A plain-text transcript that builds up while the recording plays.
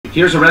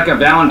Here's Rebecca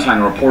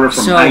Valentine, a reporter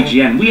from So,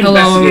 IGN. We hello,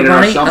 investigated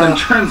everybody. ourselves, and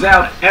turns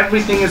out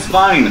everything is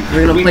fine.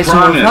 We're gonna We play some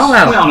more promise.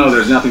 Fallout. We all know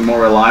there's nothing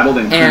more reliable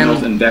than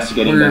criminals And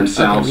investigating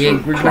themselves we're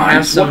for gonna have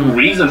crimes. some- What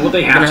reason would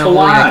they we're have gonna to have only,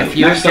 like, lie? a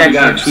few Next up, we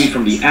got a objectives. tweet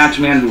from the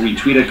Atman who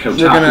retweeted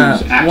We're gonna-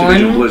 Kotaku's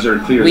Activision one,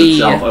 Blizzard clears we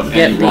itself of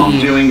get any the-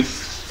 wrongdoing.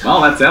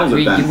 Well, that settles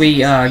it then. We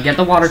get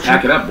the water chip.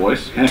 Pack it up,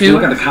 boys. And if Two, you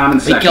look at the comment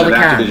we section kill of the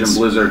Activision cats.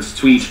 Blizzard's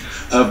tweet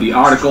of the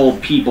article,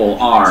 people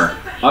are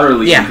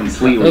utterly and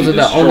completely those are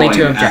the only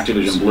two destroying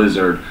objectives. Activision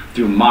Blizzard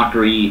through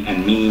mockery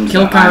and memes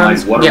Kill that highlight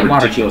cons, what a get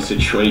water ridiculous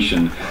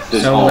situation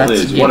this So all let's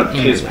is. get What a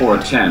into piss poor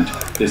attempt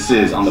this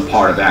is on the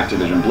part of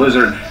Activision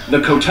Blizzard. The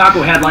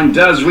Kotaku headline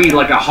does read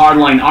like a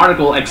hardline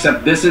article,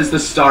 except this is the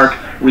stark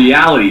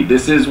reality.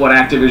 This is what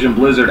Activision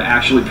Blizzard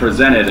actually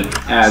presented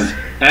as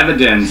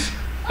evidence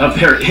of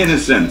their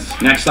innocence.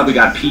 Next up, we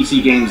got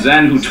PC Game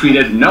Zen, who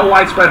tweeted, "No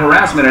widespread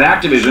harassment at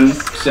Activision,"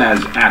 says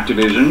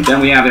Activision.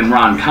 Then we have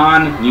Imran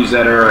Khan, news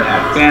editor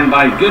at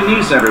Fanbyte. Good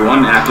news,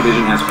 everyone.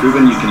 Activision has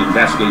proven you can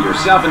investigate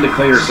yourself and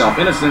declare yourself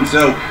innocent,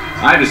 so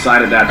I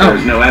decided that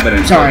there's no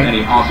evidence of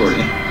any awkward...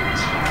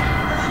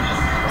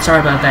 Sorry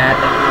about that.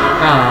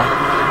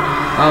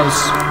 I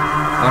was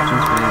watching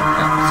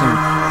some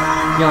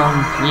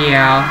young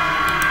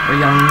or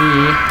young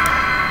me.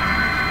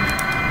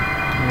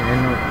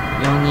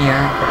 Young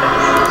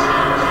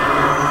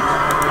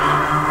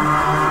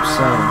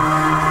So,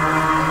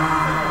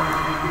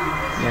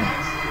 yeah.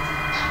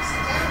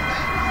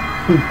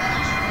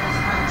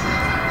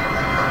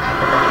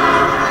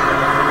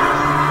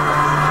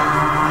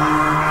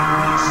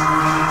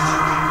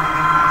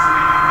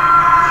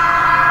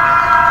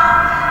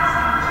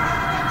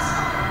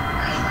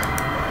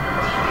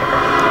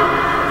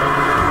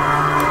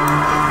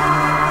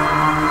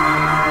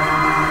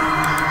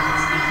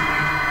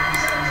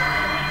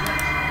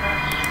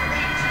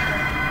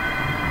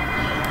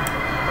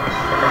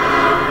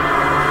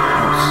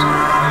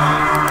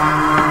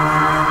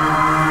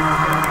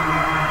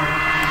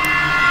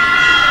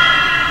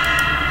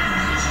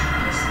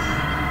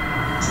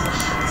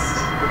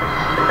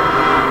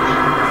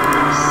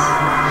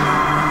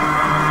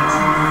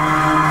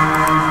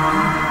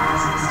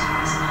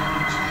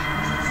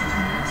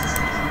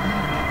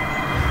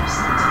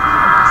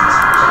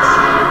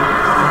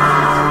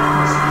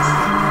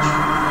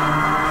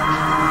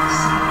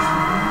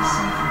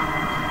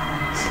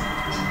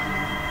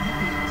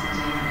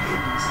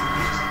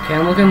 Okay,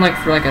 I'm looking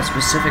for a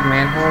specific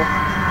manhole.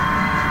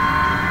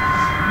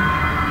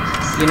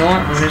 You know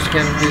what? I'm just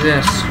gonna do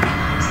this.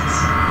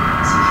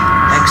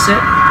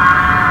 Exit.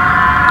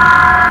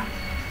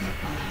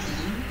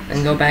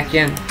 And go back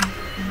in.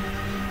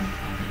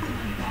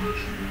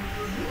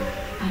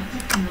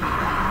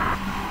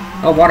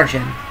 Oh,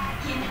 watershed.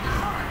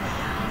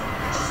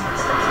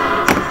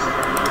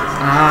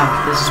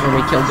 Ah, this is where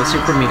we killed the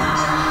super mutant.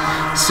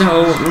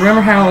 So, remember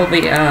how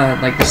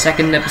the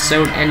second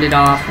episode ended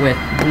off with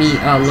me,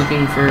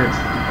 looking for,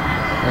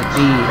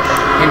 the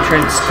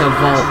entrance to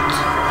Vault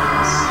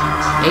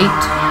 8?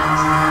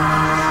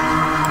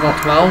 Vault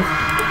 12?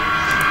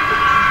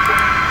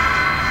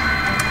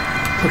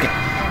 Okay.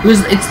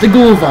 It's the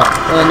Ghoul Vault,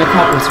 the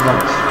Necropolis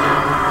Vault.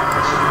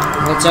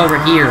 What's over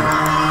here?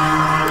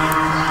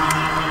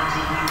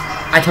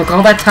 I took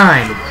all that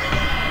time.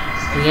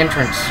 The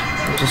entrance,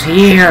 which is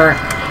here.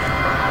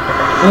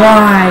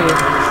 Why?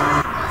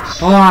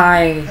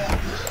 Why?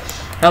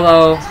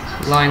 Hello,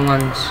 glowing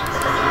ones.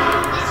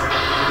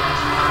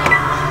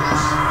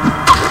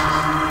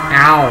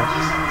 Ow.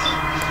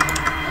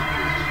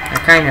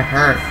 That kinda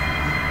hurt.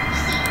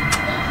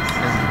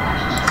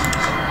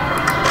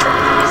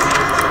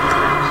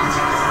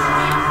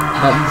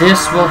 But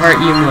this will hurt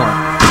you more.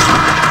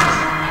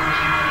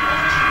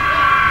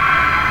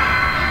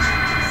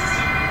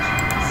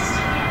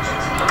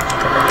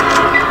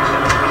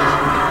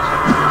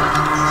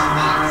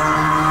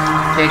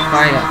 Take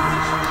quite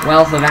a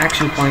wealth of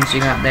action points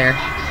you got there.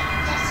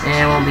 And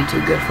it won't be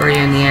too good for you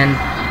in the end.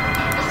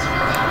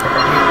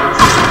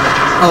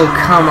 Oh,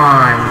 come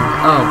on.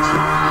 Oh.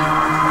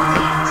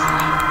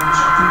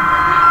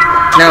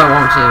 No, it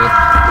won't see me.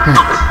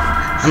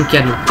 I'm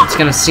kidding. It's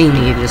gonna see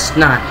me, just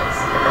not.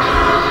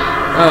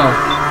 Oh.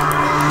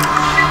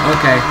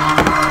 Okay.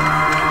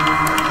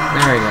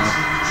 There we go.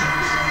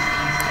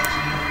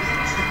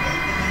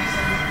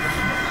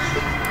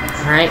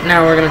 Alright,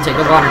 now we're gonna take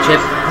a water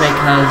chip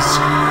because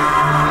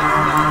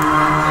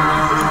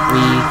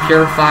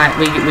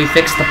we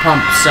fixed the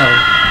pump, so.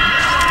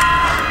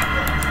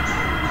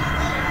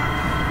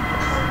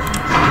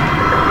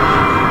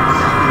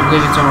 I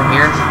believe it's over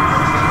here.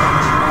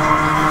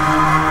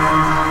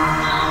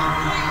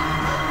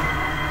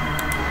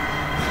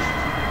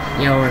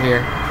 Yeah, over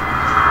here.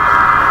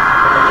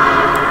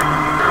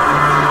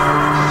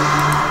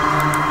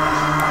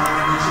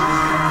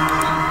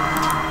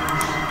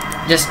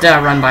 Just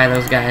run by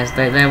those guys.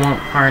 They won't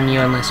harm you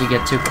unless you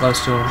get too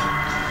close to them.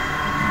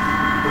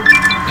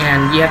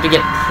 And you have to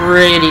get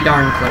pretty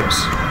darn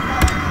close.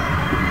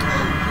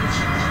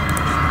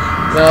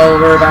 Well,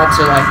 we're about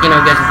to,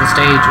 get to the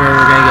stage where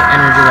we're gonna get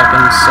energy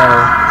weapons, so...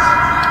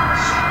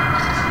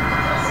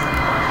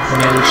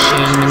 No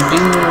shame in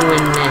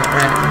doing it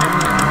right now.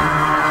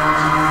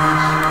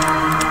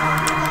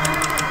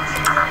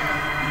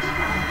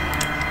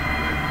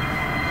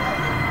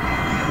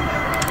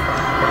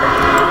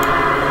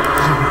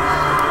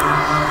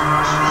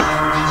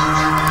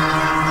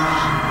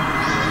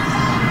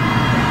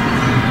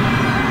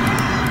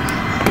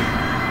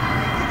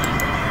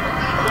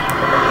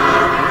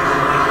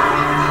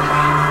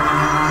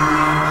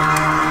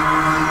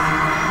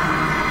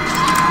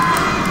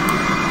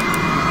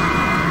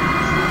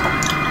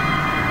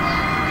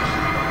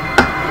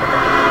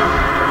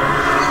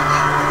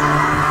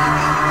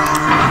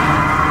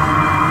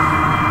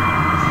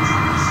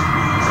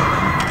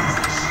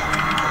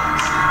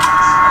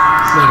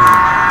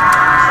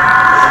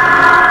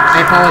 I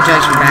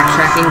apologize for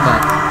backtracking,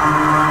 but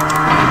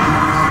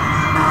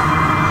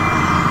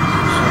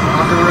there's a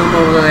locker room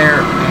over there,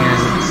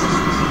 and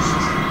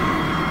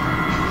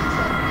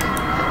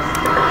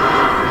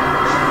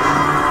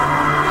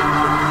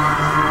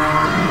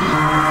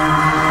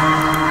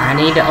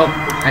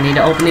I need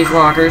to open these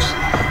lockers.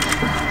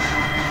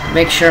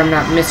 Make sure I'm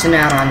not missing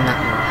out on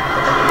nothing.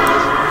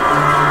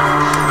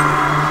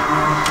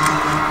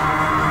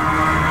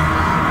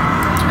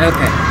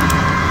 Okay.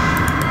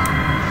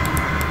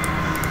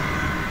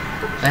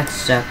 That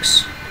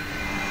sucks.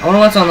 I wonder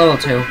what's on level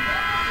 2.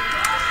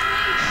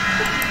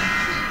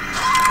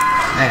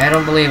 I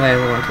don't believe I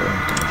ever went to level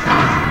 2.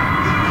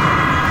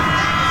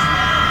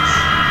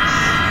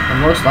 And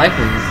most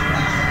likely.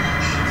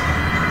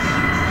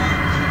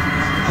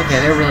 Okay,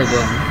 they're really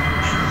good.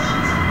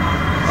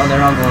 Oh,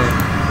 they're all going.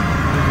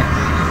 Okay.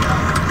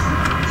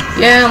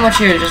 Yeah, not much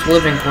here, just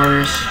living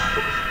quarters.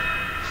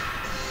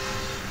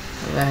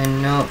 That I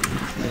know,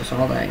 that's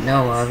all that I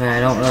know of, and I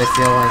don't really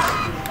feel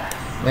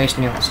like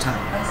wasting all this time.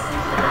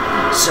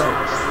 So,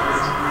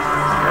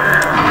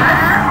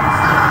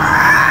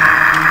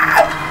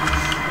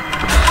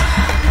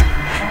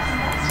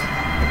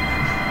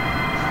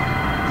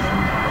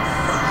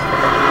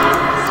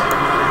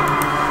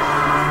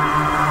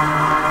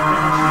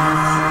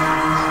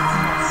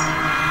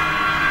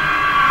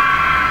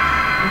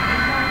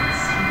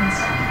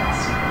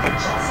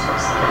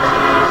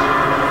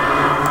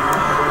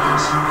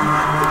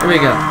 here we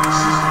go.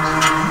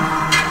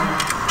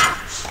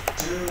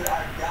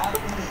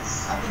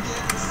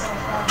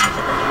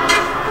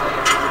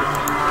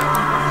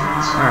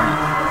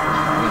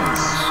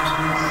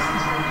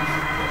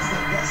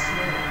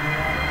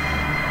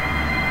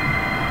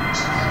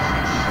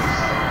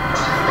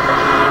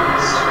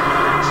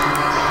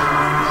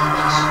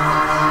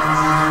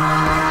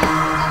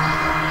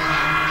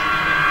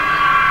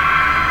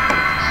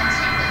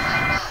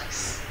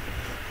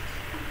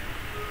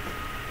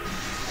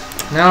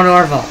 Now to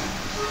our vault.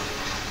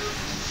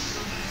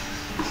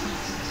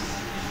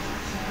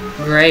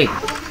 Great.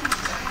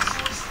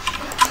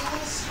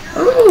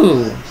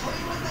 Ooh.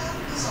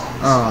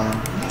 Oh.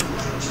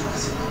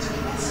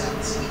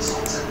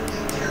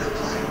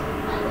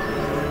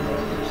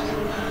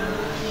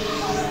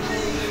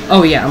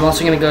 Oh yeah, I'm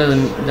also gonna go to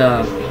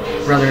the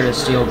Brotherhood of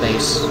Steel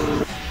base.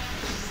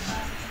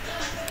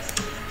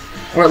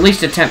 Or at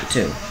least attempt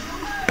to.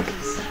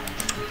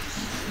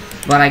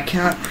 But I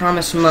cannot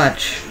promise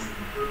much.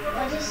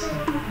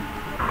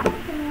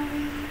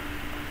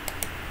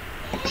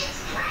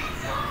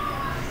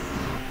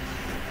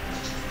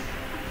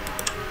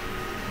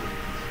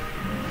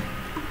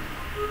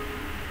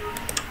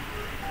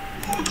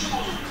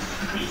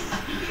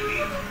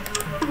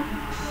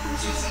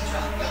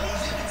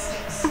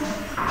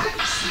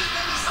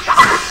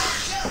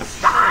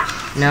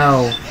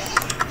 No.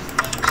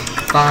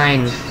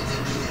 Fine.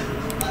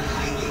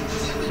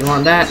 You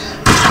want that?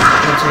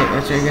 That's it.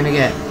 That's what you're gonna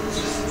get.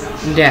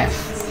 Death.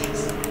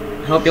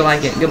 Hope you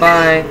like it.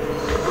 Goodbye.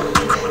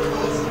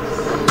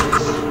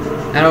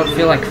 I don't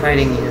feel like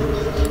fighting you.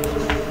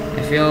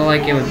 I feel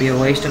like it would be a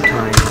waste of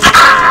time.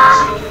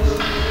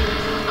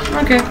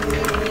 Okay.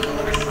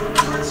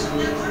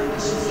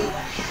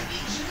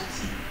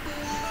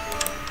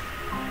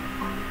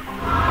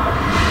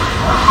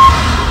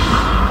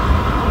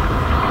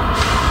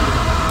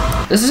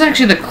 This is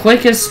actually the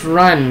quickest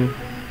run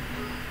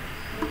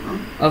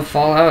of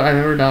Fallout I've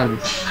ever done.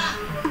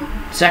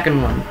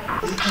 Second one.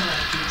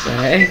 So,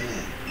 hey.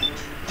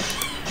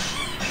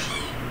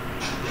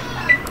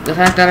 The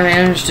fact that I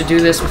managed to do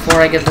this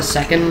before I get the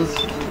second,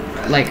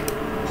 like,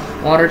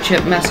 water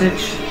chip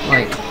message,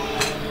 like,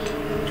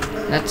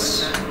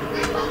 that's...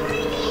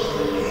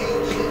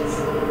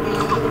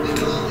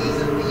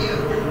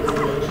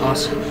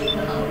 awesome.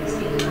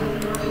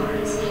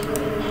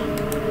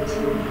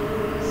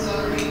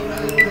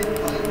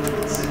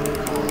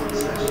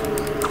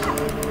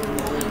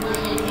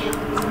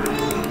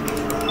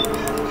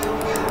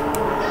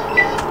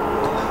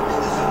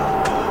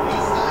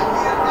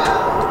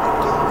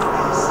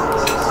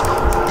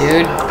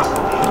 Dude,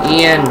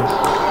 Ian,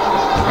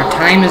 our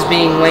time is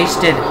being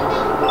wasted.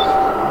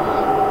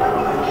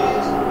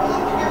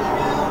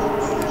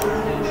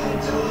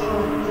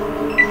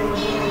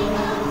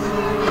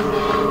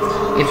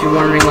 If you're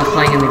wondering what's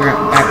playing in the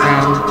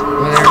background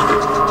over there,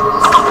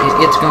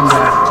 It's gonna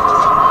go.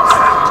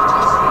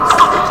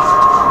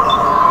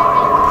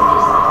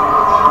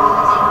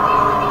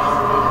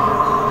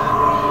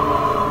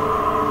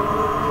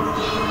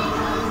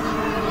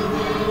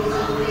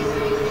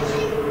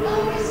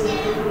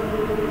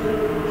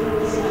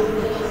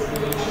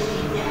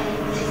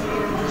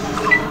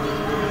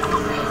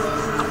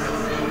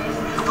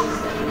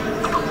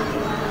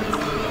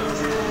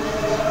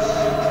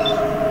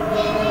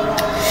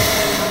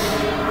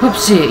 Hope to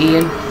see you,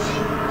 Ian.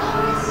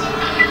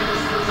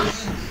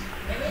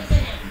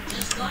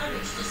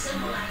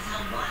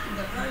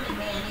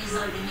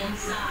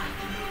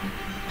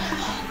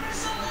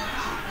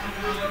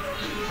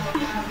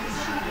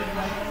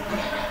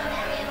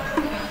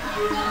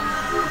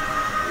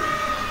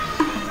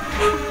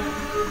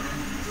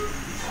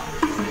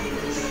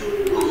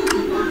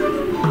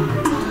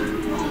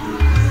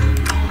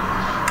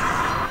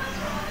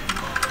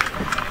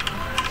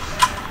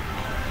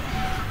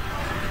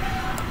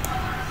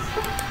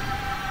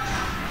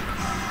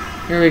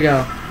 Here we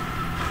go.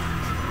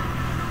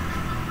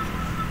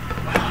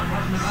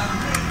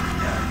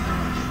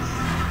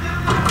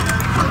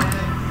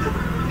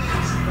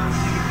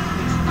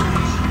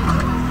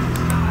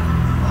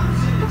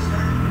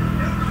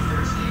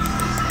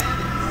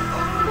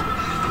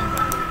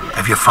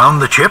 Have you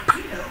found the chip?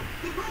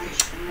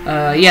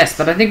 Yes,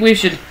 but I think we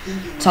should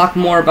talk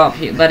more about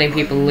letting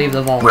people leave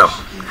the vault. Well,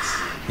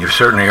 you've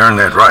certainly earned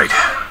that right.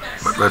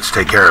 But let's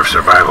take care of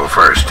survival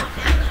first.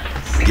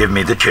 Give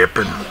me the chip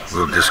and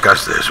we'll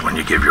discuss this when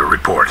you give your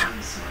report.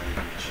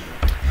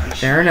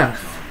 Fair enough.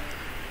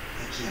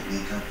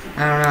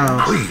 I don't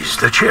know. Please,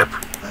 the chip.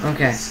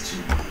 Okay.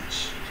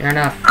 Fair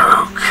enough.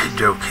 Okie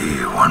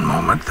dokie. One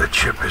moment. The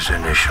chip is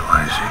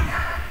initializing.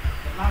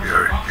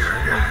 There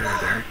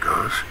it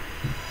goes.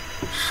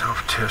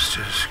 Self-test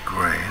is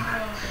green.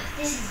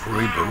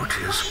 Reboot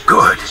is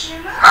good.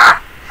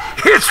 Ha!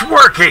 It's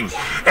working!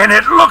 And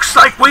it looks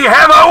like we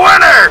have a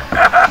winner!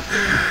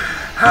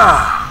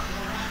 Oh.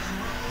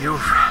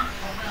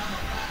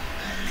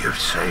 You've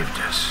saved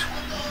us.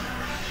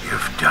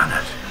 You've done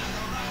it.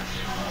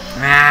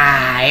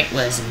 Ah, it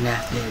was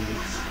nothing.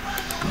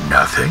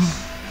 Nothing?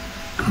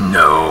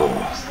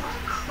 No.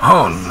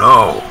 Oh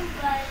no.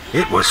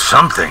 It was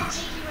something.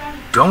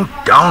 Don't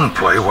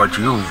downplay what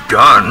you've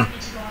done.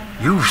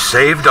 You've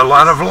saved a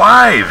lot of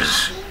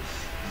lives.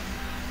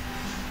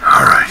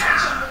 All right.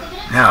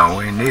 Now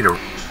we need a...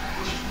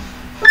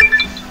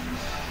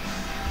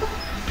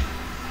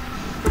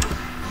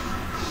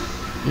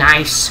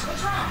 Nice.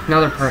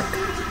 Another perk.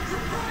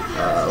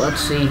 Let's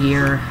see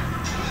here.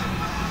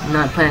 I'm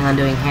not planning on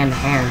doing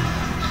hand-to-hand.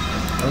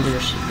 I'll do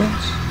a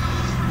sequence.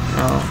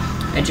 No.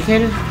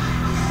 Educated?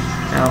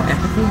 No.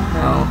 Empathy?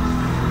 No.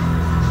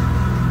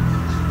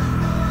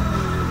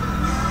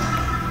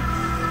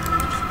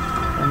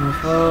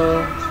 Info.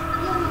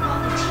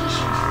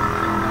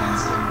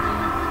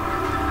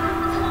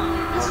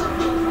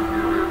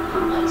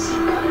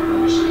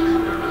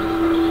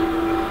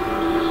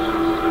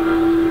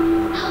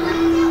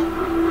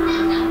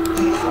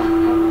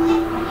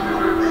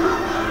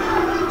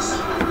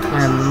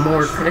 And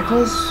more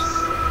criticals.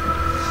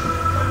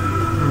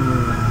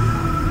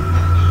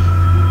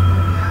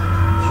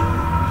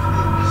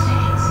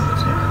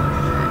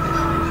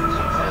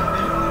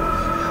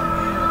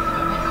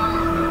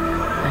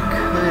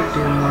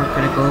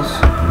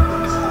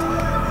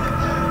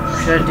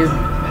 Should I do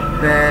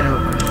bad or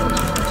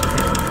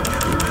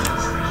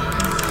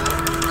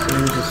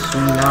seems it's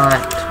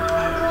not.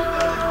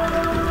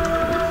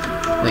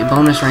 Wait,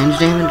 bonus range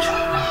damage?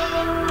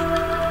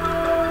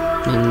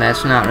 I mean,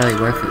 that's not really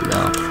worth it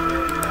though.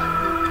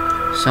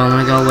 So I'm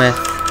gonna go with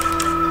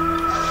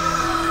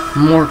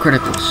more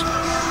criticals.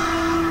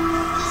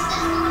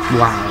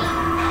 Wow.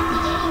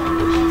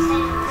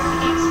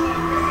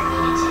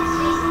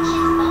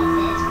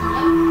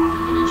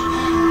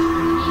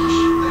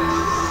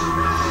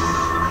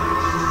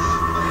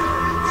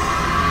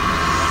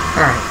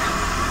 Alright,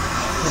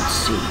 let's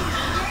see.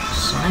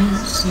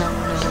 Science? No.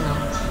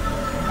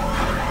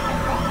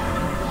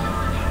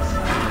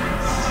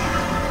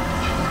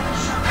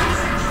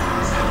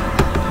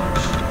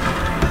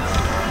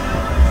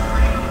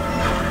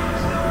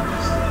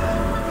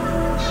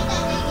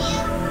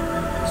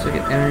 So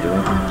get energy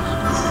weapons?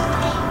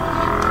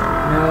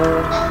 No.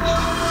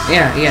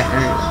 Yeah,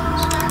 energy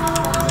weapons.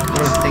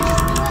 What am I thinking?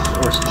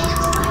 Or something.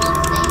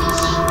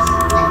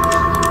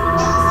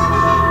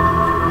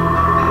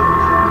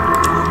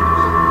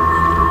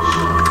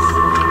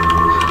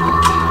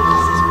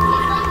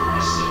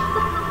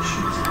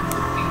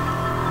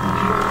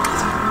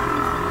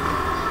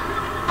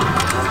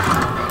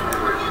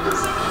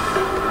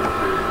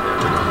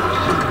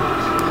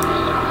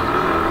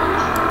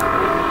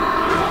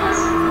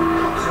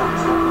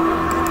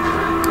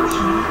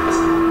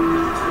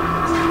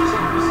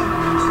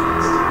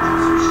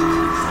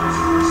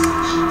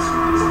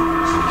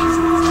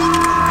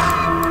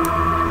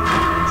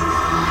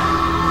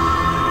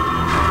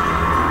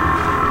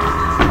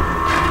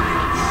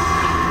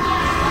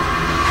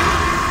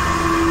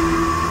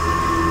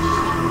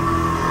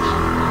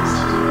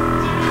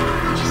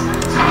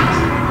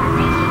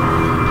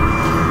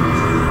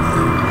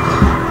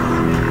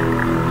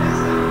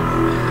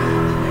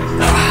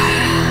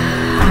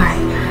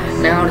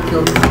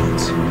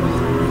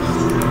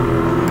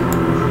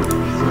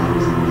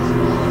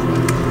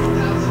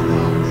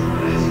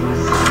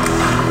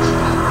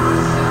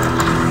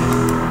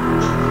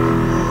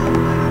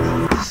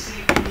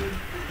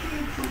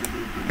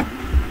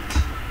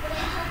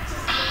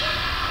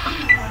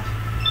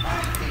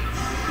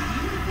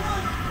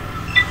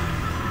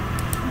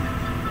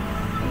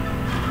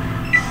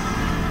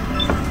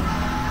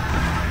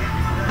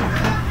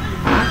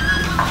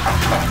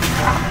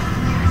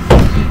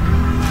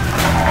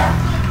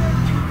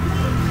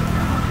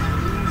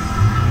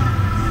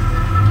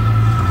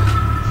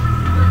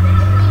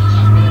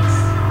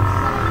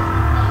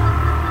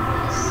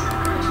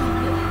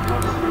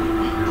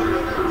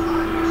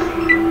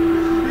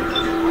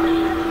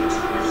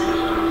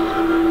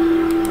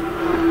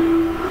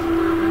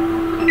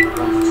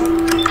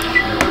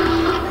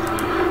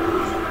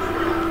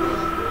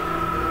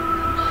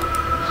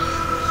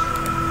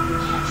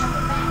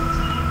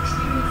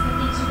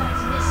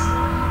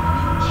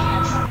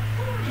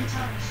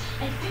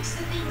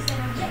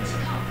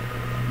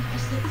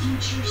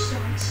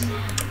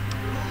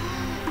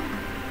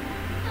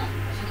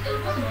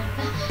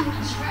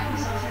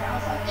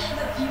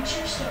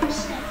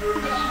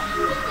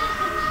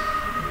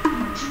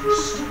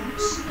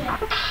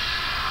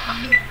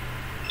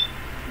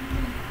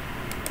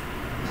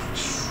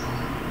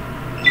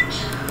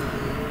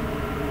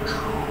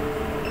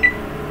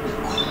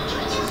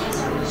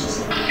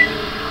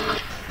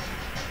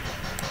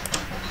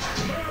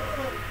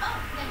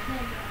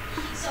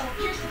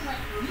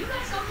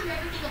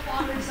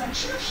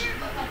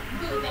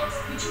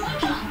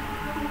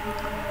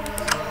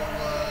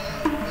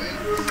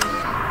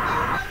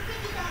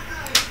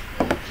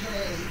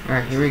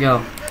 Alright, here we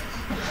go.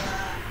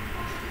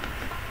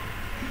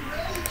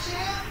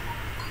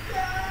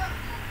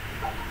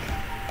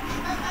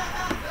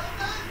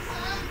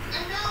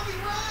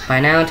 By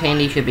now,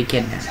 Tandy should be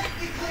kidnapped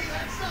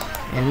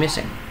and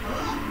missing.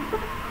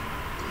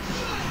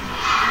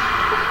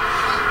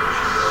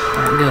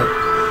 Alright, go.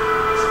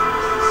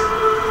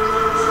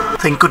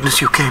 Thank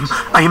goodness you came.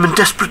 I am in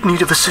desperate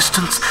need of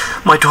assistance.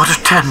 My daughter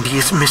Tandy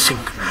is missing.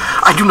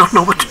 I do not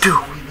know what to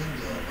do.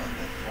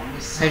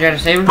 Are you trying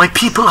to save her? My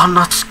people are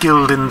not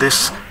skilled in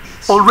this.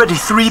 Already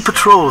 3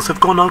 patrols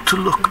have gone out to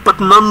look, but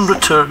none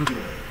returned.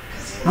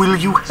 Will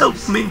you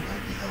help me?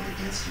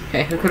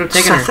 Okay, who could have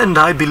taken Seth her? and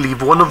I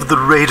believe one of the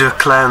Raider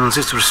clans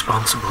is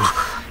responsible.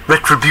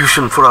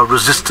 Retribution for our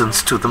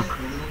resistance to them.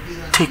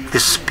 Take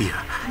this spear.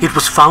 It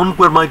was found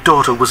where my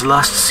daughter was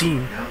last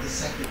seen.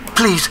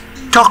 Please,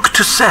 talk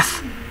to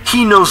Seth.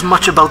 He knows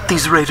much about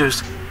these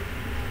Raiders.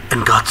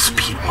 And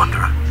Godspeed,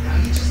 Wanderer.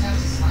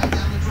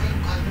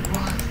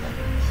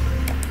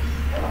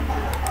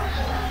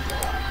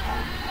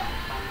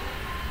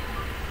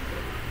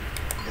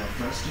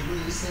 First you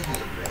release the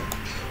head brake,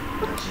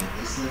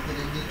 gently slip it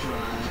in the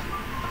drive.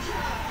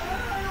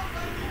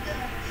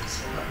 It's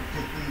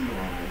perfectly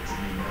normal to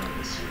be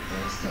nervous your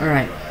first time.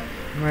 Alright,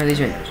 where are these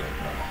raiders?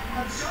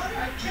 I'm sorry,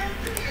 I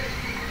can't do it.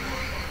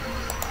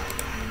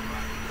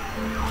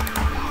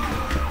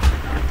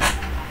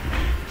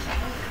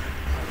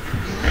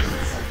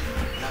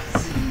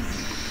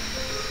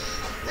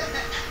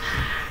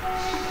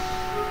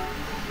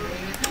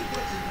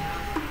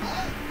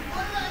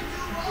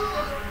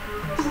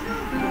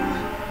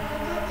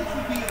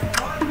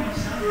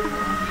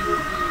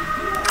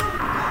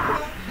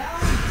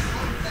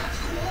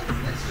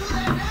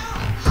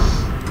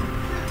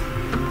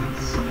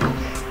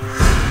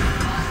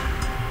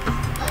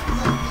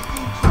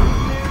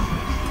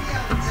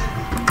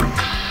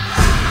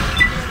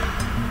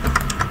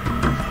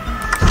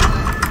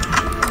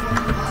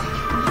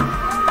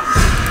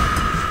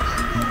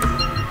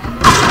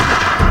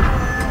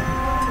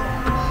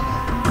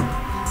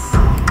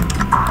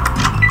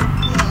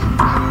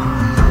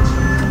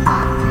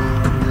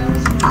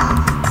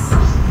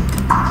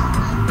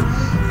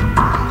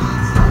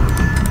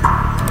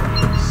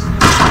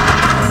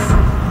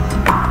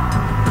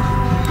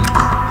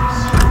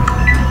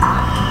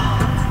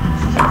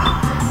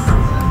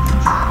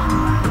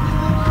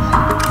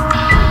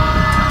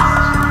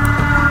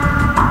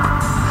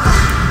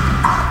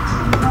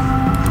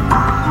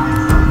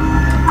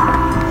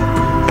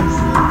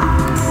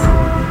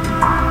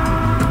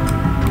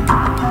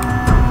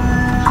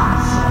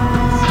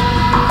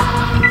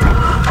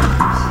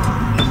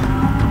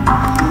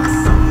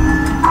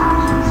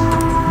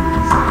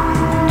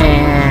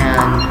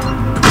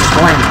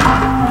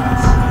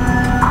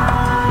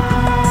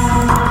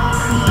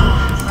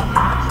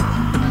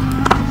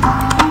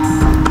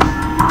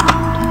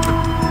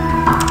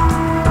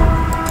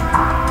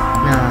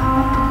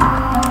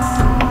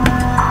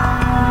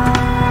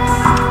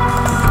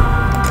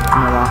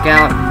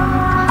 Out.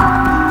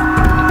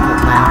 Put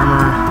my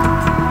armor.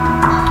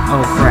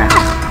 Oh crap.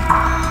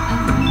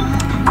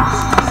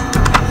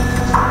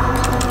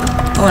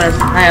 Oh,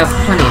 I have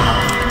plenty of health.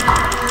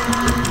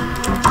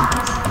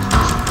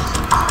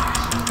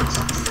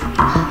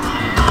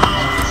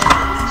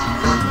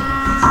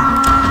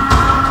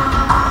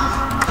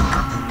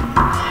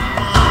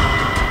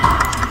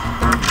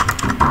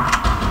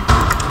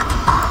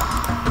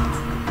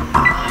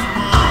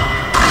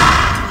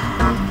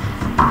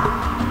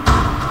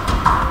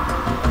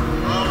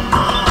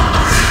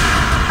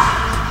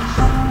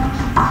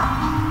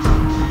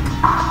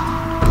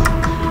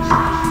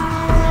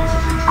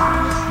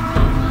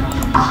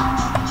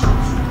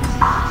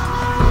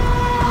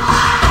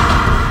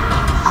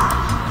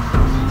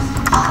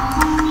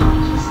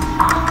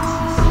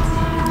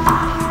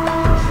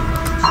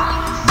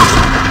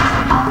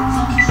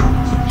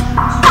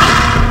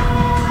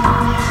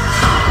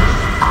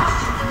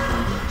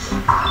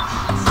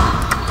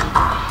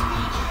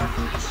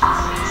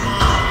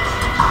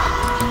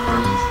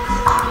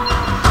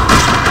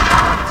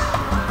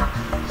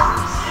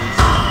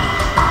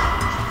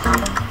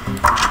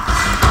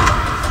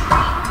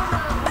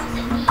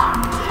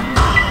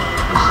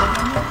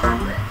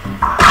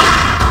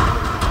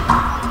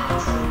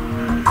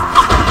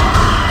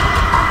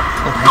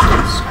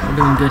 We're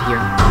doing good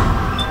here.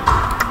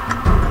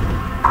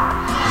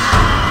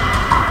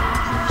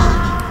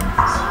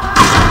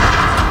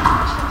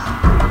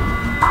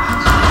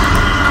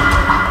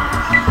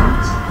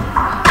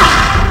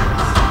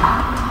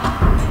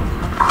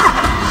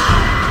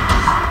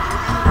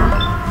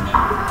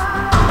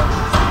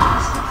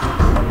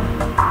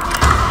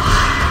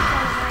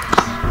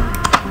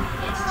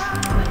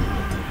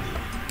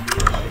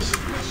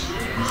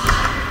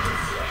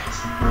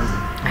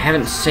 I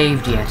haven't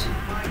saved yet.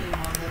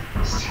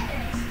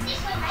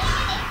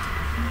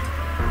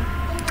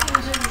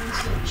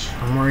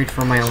 I'm worried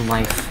for my own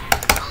life.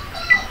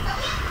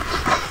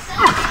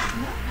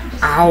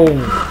 Ow!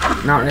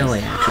 Not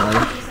really, actually.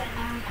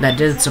 That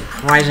did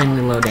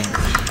surprisingly low damage.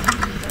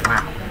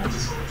 Wow.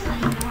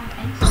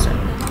 So.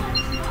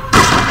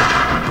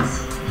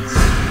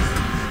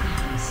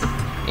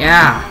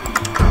 Yeah!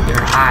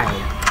 You're high.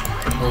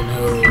 Oh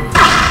no.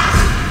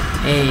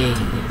 Hey.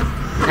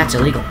 That's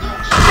illegal.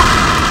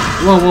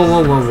 Whoa, whoa,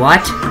 whoa, whoa,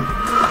 what?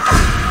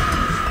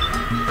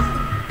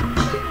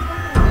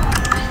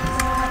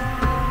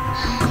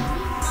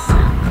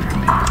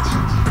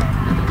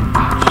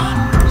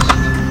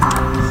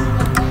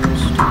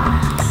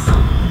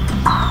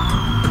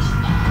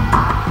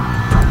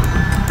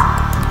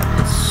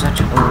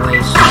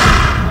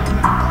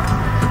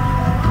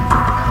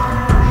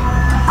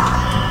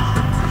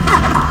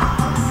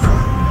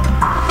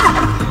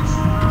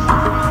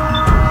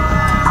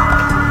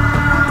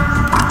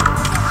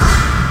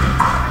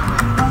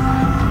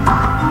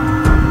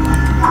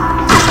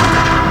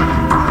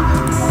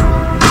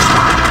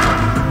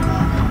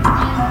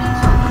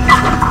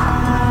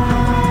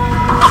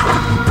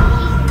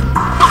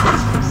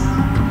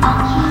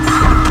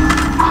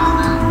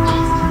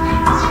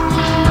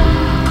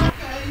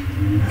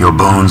 Your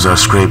bones are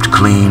scraped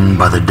clean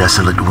by the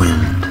desolate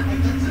wind.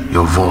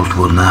 Your vault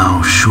will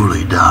now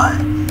surely die.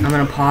 I'm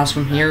gonna pause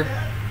from here.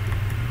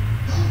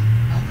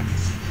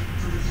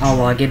 Oh,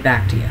 well, I'll get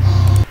back to you.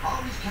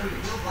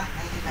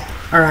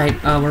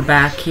 Alright, we're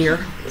back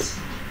here.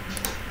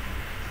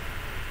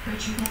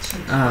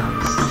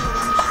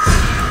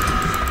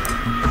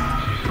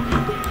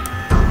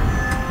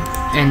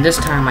 And this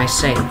time I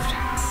saved.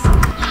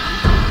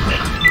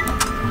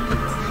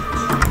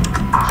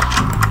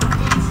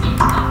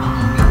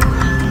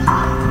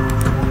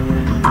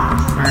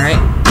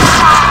 Alright.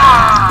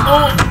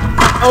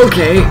 Oh!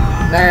 Okay.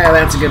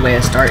 That's a good way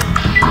to start.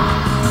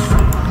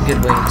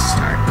 Good way to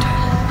start.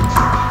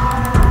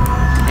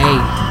 Hey.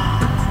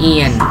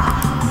 Ian.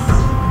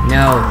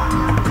 No.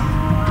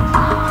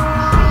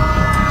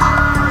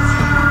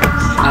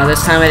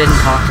 This time I didn't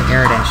talk to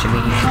Aradesh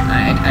immediately.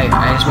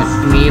 I just went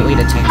immediately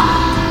to Tanner.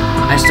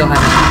 I still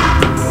haven't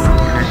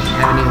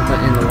even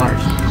put in the water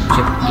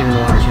chip, given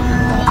the water chip in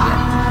the vault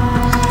yet.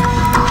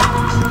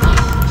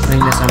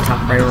 Putting this on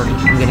top priority.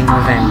 I'm getting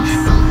revenge.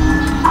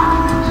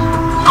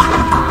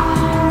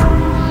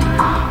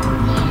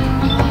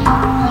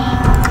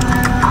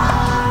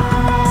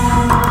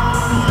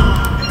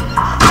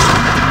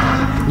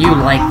 You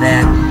like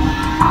that.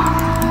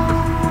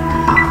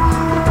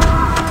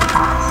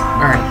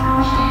 Alright.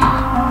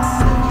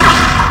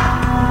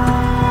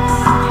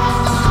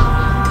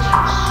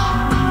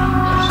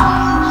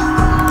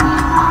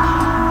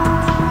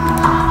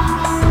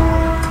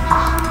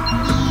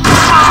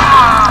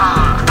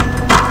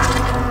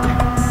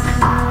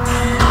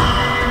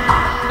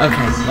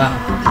 Okay, well.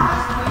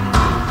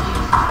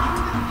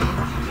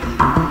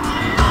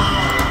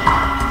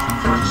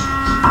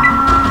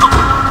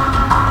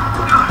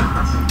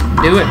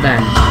 Do it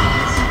then.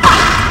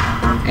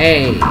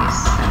 Hey,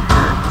 that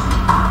hurt.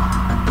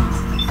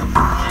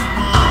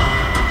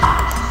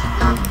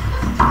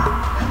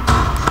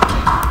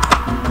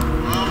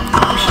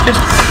 We should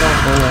just throw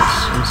bullets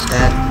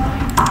instead.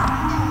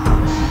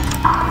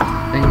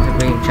 Things are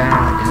being tried,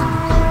 huh?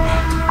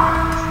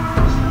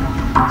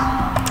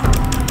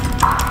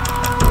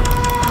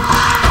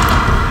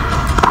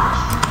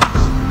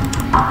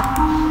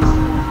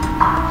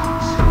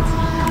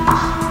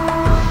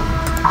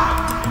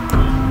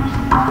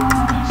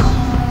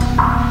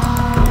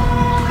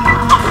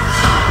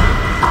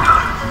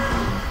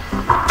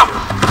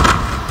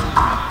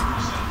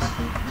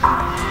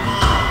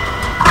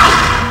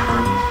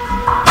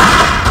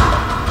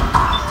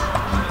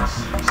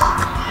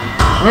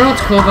 I don't know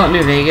what's cool about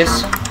New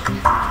Vegas.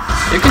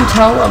 You can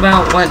tell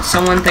about what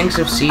someone thinks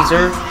of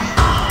Caesar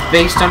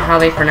based on how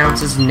they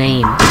pronounce his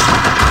name.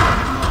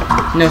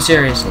 No,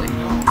 seriously.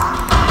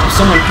 If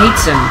someone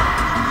hates him,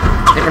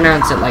 they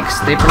pronounce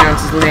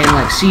his name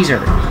like Caesar.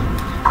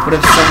 But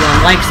if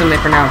someone likes him, they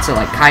pronounce it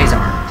like Kaiser.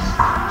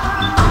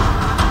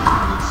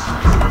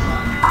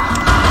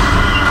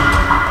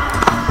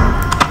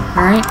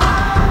 Alright?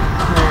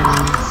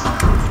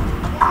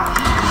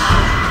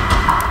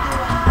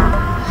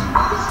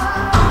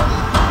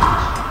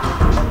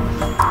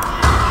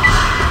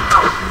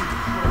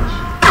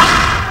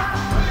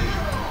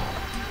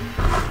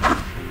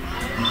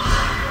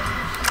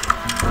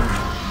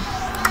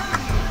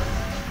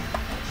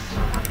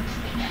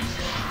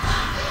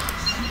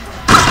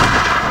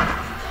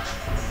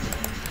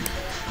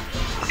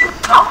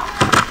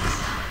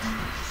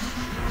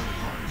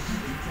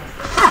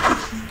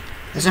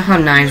 Is that how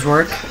knives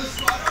work?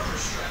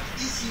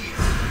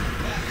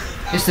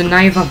 Is the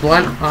knife a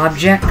blunt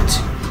object?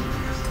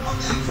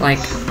 Like,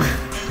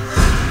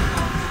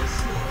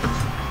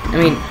 I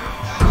mean,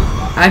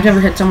 I've never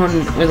hit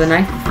someone with a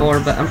knife before,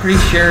 but I'm pretty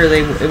sure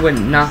it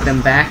wouldn't knock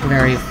them back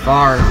very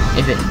far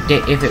if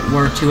it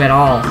were to at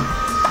all.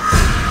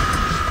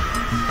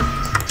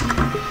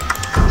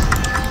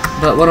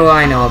 But what do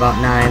I know about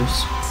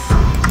knives?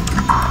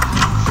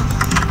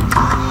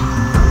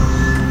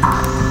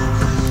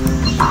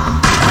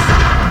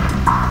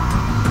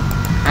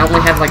 I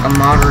only have like a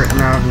moderate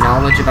amount of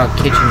knowledge about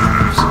kitchen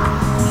knives.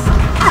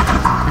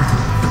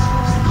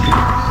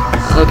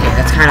 Okay,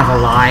 that's kind of a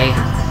lie.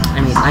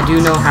 I mean, I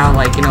do know how,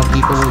 like, you know,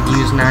 people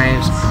use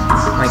knives,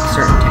 like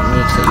certain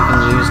techniques that you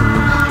can use, and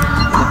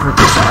the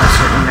purpose of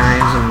certain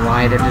knives and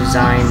why they're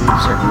designed in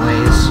certain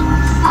ways.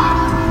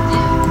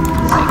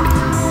 Like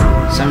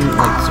some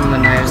of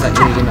the knives that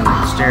you know,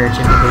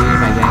 stereotypically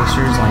used by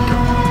gangsters, like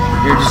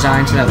they're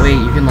designed so that way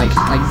you can like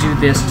do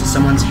this to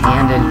someone's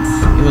hand, and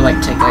it would like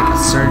take like a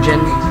surgeon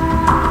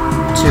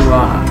to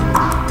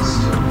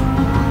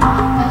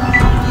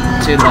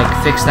like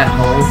fix that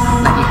hole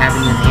that you have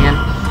in your hand,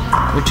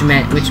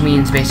 which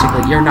means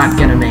basically you're not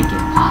gonna make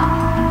it.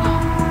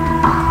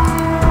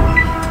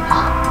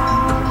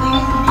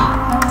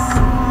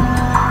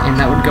 And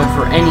that would go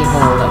for any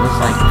hole that was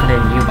like put in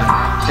you by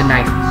the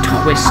knife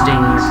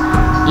twisting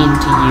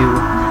into you.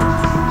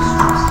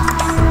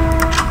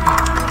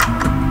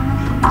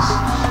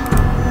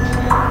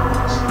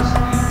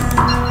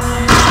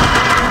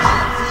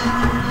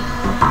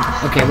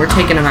 Okay, we're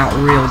taking them out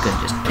real good.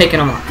 Just picking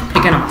them off.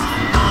 Picking them off.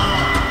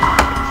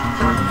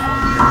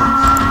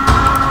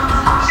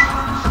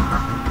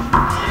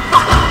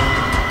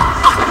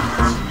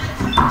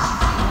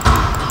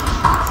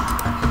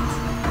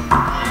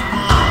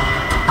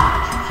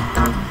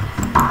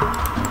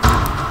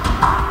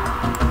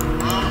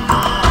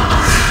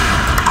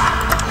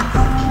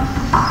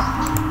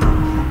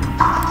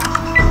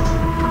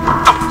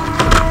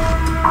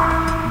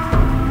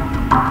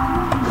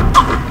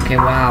 Okay,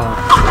 wow.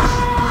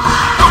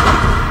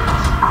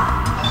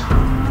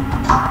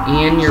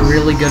 Ian, you're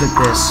really good at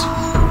this.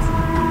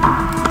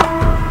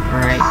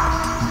 Alright.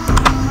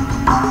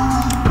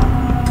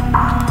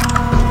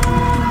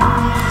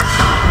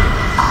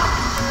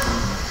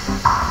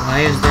 Why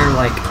is there,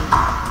 like,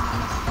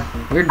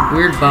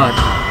 weird bug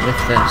with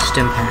the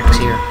stim packs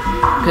here?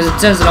 Because it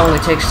says it only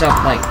takes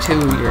up, like, 2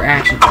 of your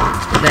action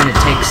points, but then it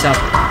takes up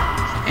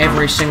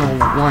every single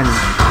one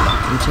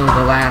until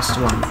the last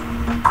one.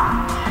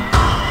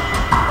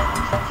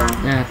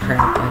 Ah,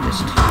 crap, I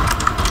just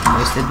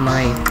wasted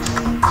my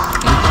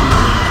AP.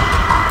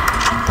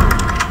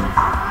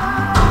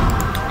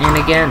 And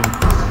again.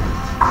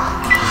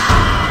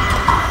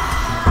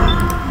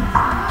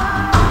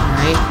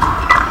 Right?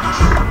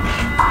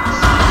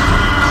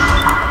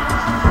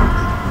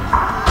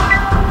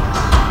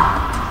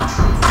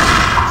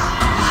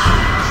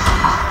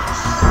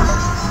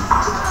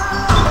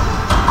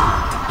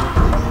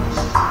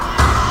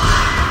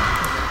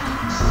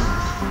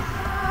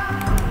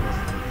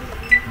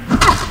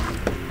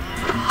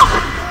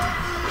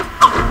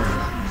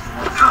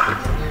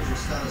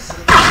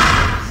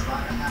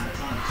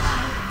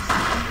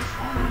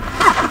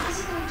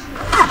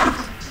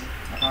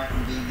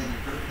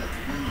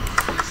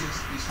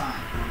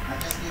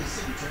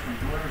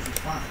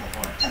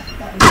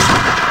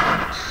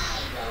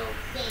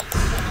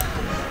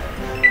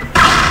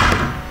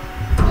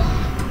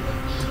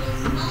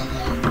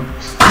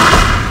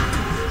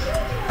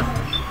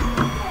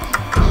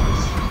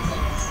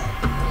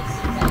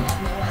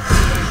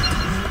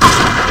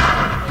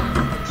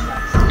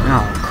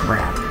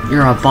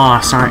 You're a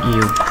boss, aren't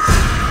you?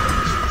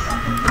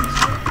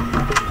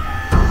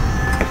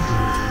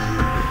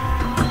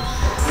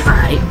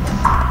 Alright.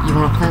 You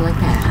wanna play like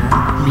that,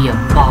 huh? Be a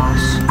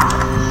boss.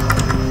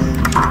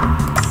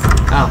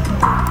 Oh.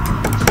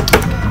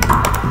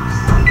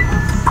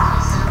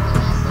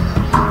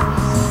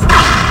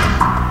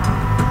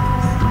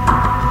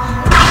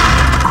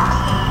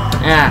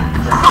 Ah,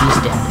 crap. He's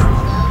dead.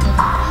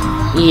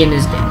 Ian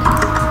is dead.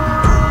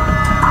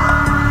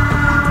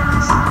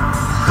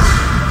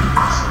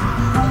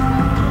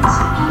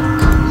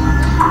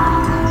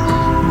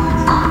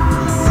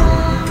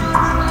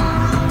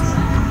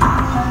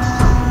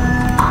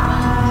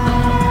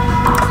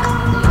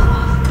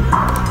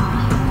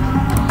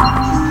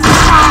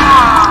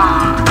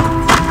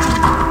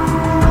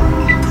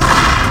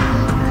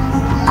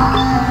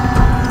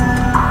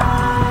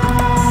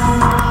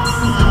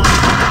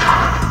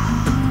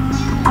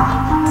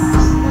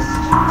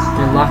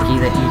 Lucky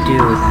that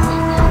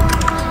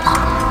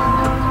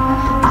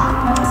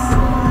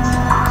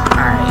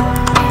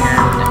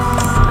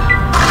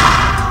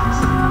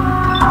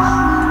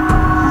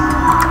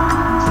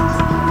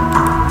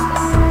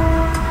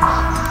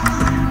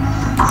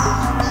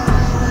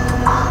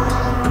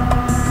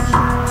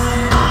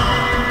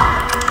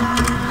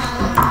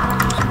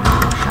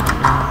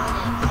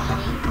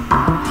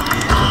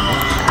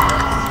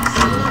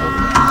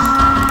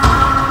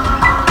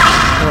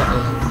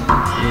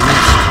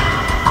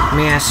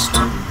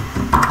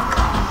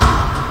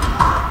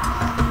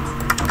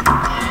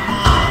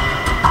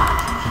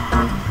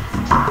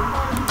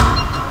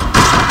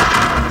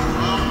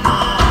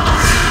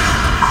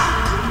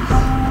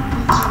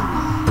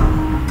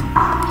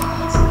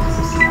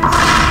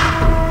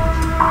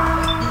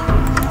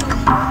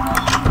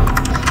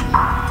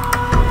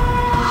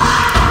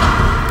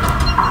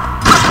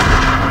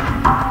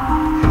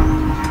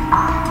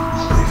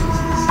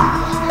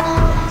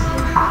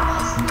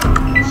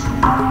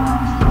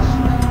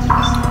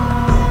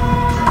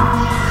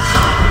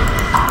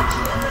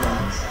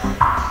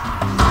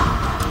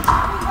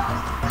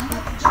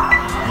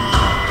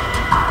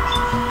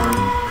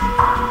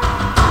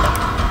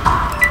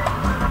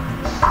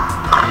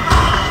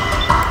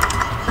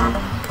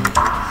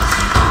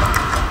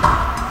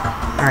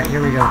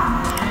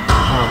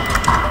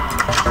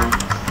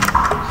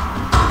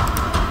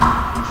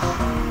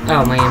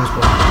Oh, my aim's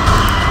blocked.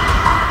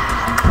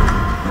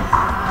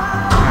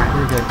 Alright,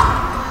 we're good.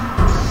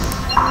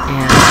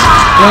 And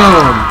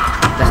boom!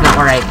 That's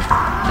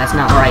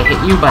not where I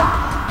hit you, but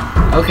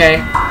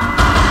okay.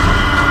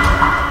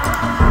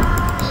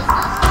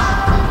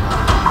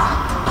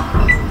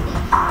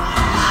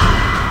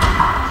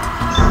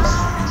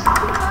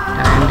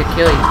 Time to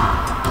kill you.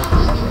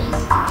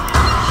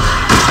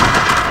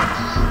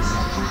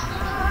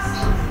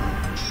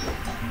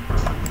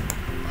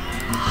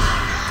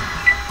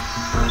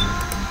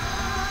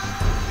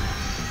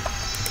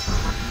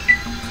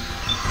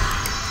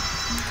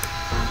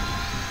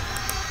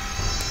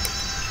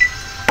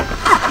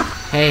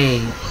 Hey.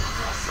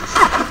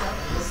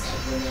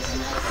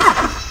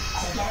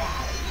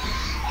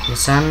 The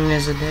sun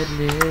is a dead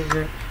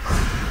lizard.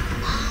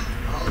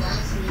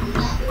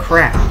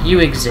 Crap, you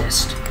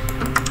exist.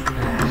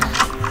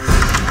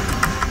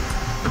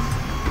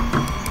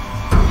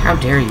 How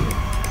dare you?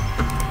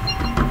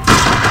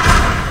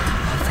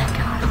 Oh, thank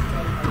God.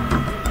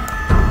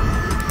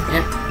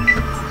 Yep.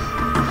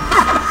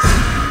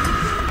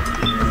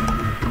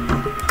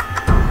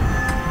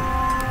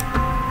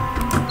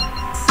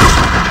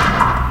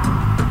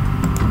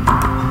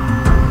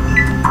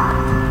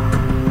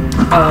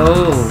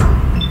 Oh,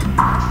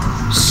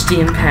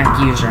 Steam Pack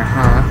user,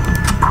 huh?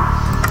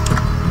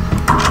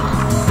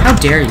 How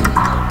dare you?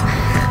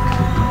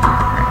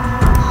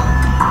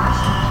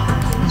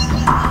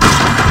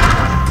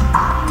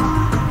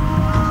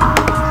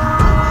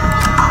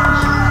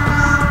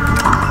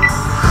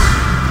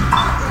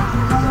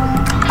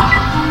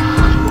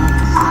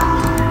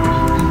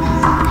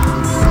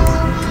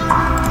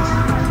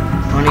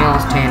 One of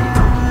y'all's Tandy.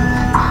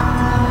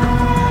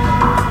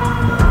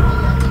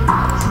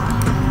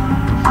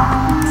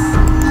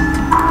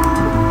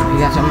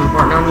 Got something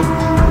important on you?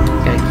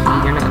 Got a key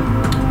or not?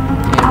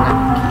 Yeah, I got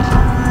a key.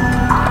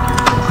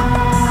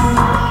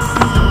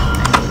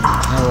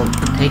 I will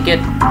take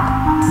it.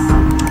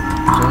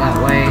 So that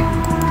way.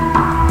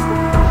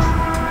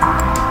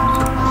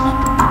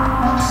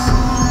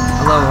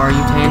 Hello, are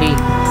you Tandy?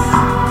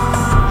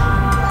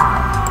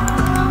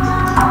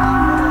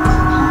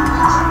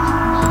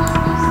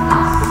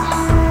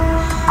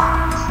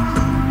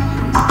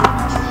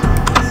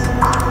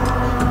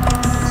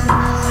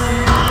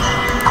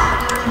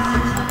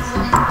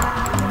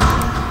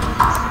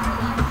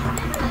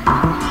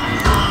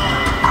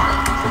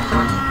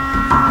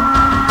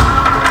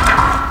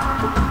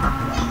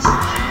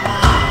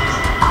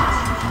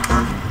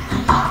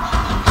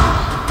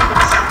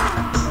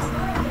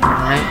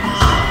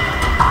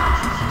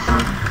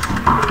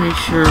 Pretty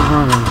sure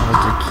one of them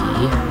holds a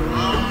key.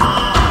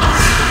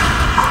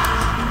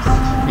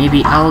 Maybe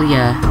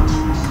Alia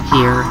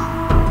here.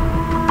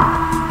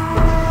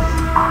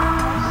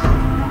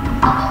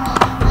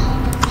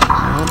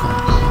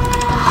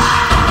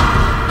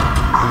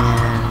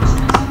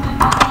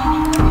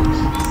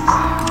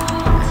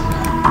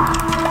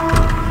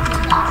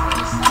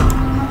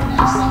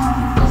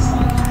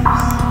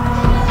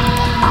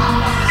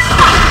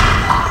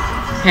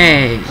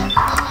 Hey,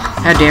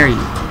 how dare you?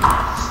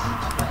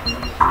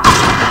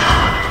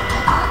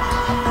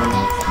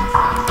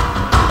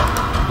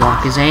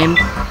 Block his aim.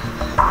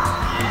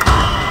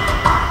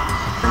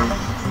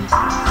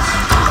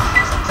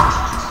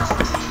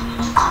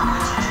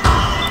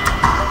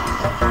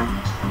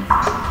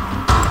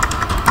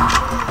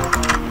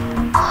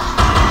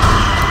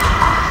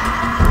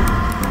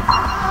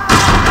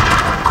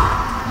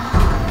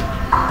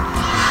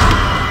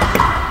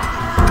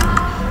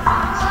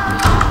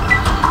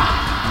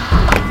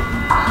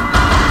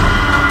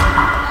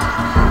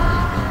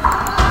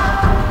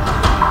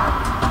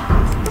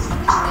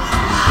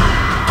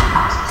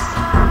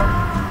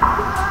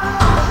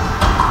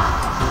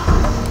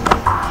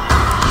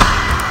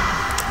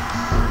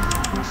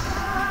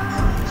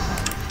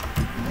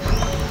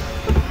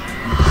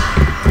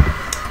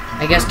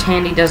 I guess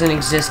Tandy doesn't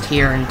exist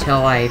here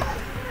until I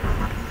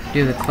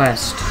do the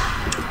quest.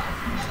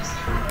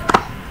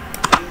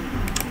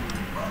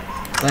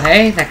 But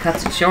hey, that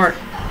cuts it short.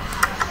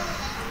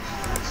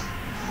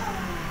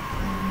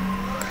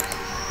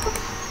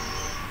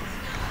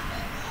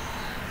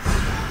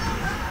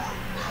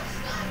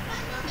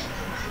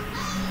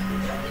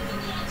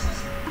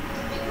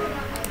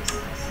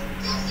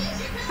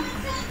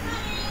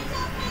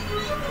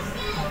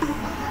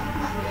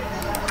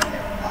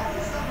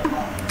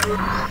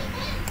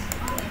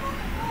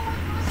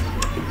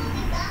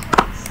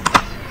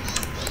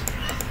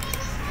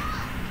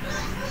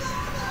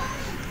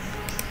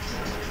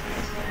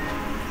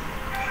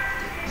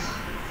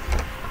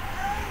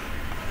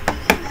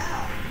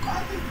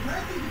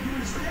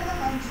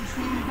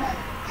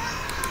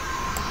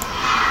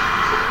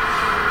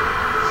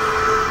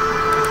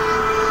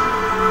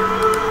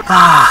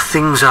 Ah,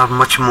 things are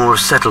much more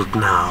settled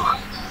now.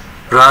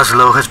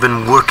 Raslo has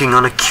been working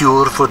on a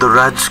cure for the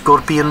rad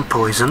scorpion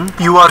poison.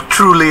 You are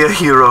truly a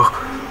hero.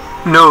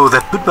 Know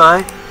that.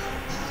 Goodbye.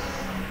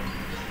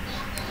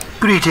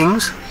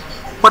 Greetings.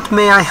 What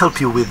may I help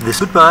you with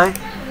this? Goodbye.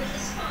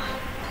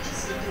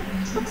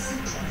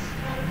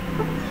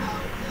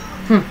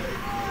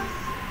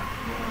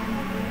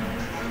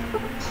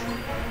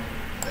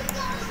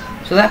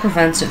 So that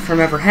prevents it from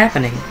ever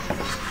happening.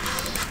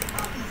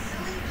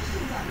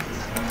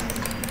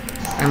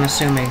 I'm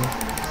assuming.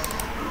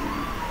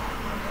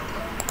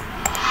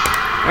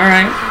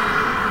 Alright.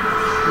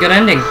 Good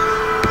ending.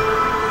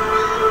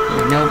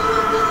 Wait, nope.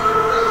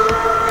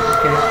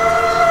 Okay.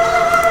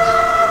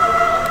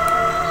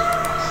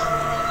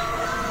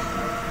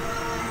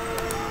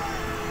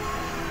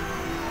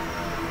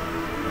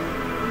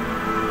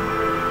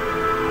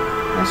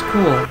 That's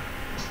cool.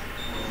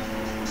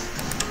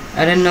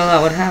 I didn't know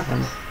that would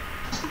happen.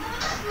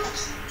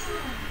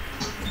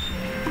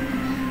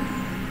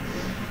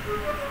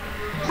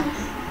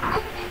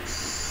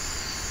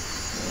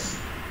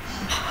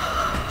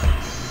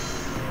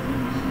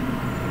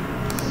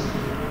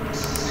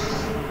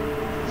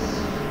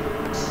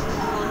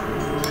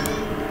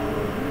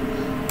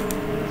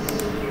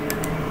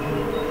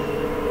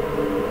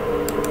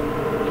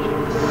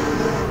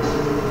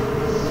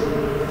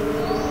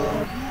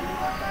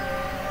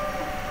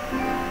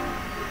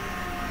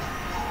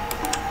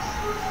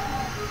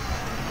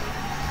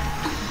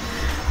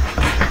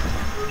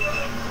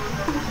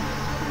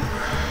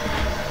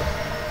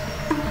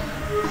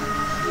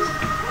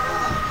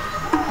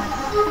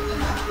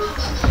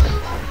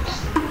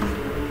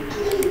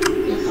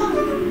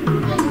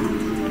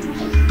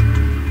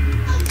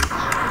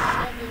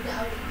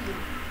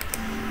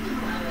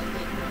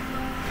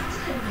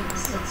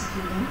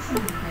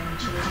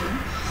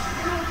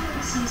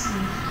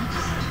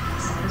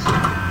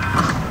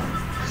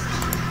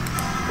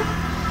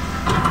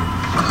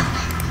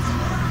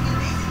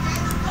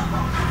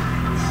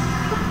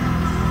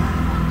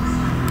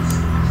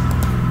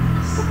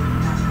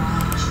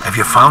 Have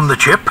you found the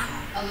chip?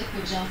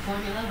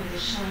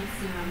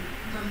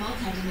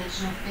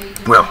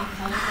 Well,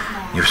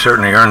 you've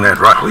certainly earned that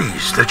right.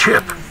 Please, the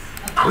chip.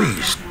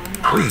 Please,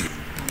 please.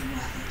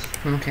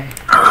 Okay.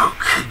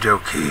 Okie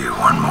dokie,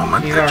 one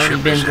moment. You've The already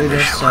chip been is through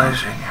this, so-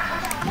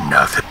 initializing.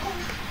 Nothing.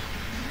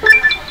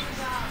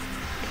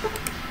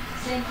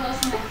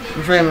 I'm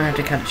afraid I'm gonna have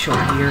to cut it short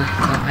here.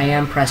 I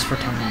am pressed for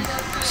time,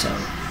 so.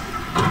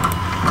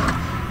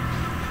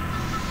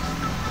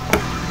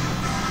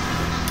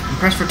 I'm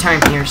pressed for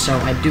time here, so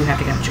I do have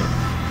to cut it short.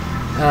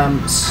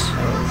 So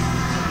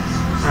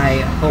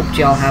I hope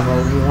y'all have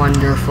a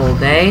wonderful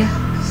day,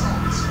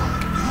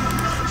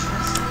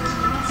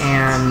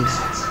 and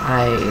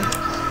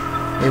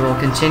we will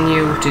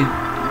continue to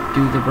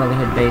do the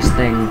Brotherhood-based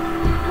thing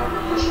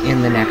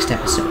in the next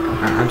episode.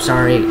 I'm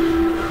sorry,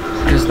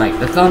 because like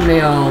the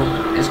thumbnail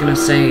is gonna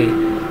say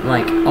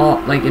like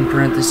all like in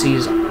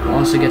parentheses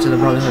also get to the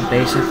Brotherhood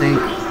base, I think,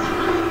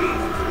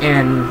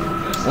 and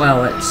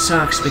well, it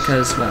sucks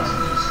because well,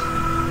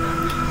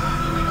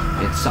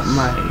 it's something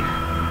I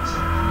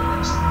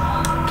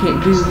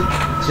can't do,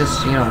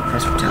 just, you know,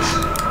 press for time.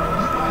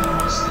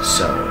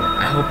 So,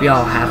 I hope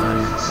y'all have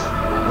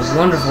a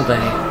wonderful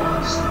day,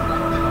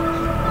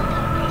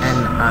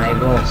 and I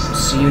will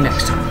see you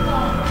next time.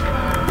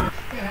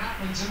 It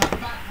happens in the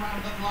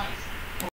background of life.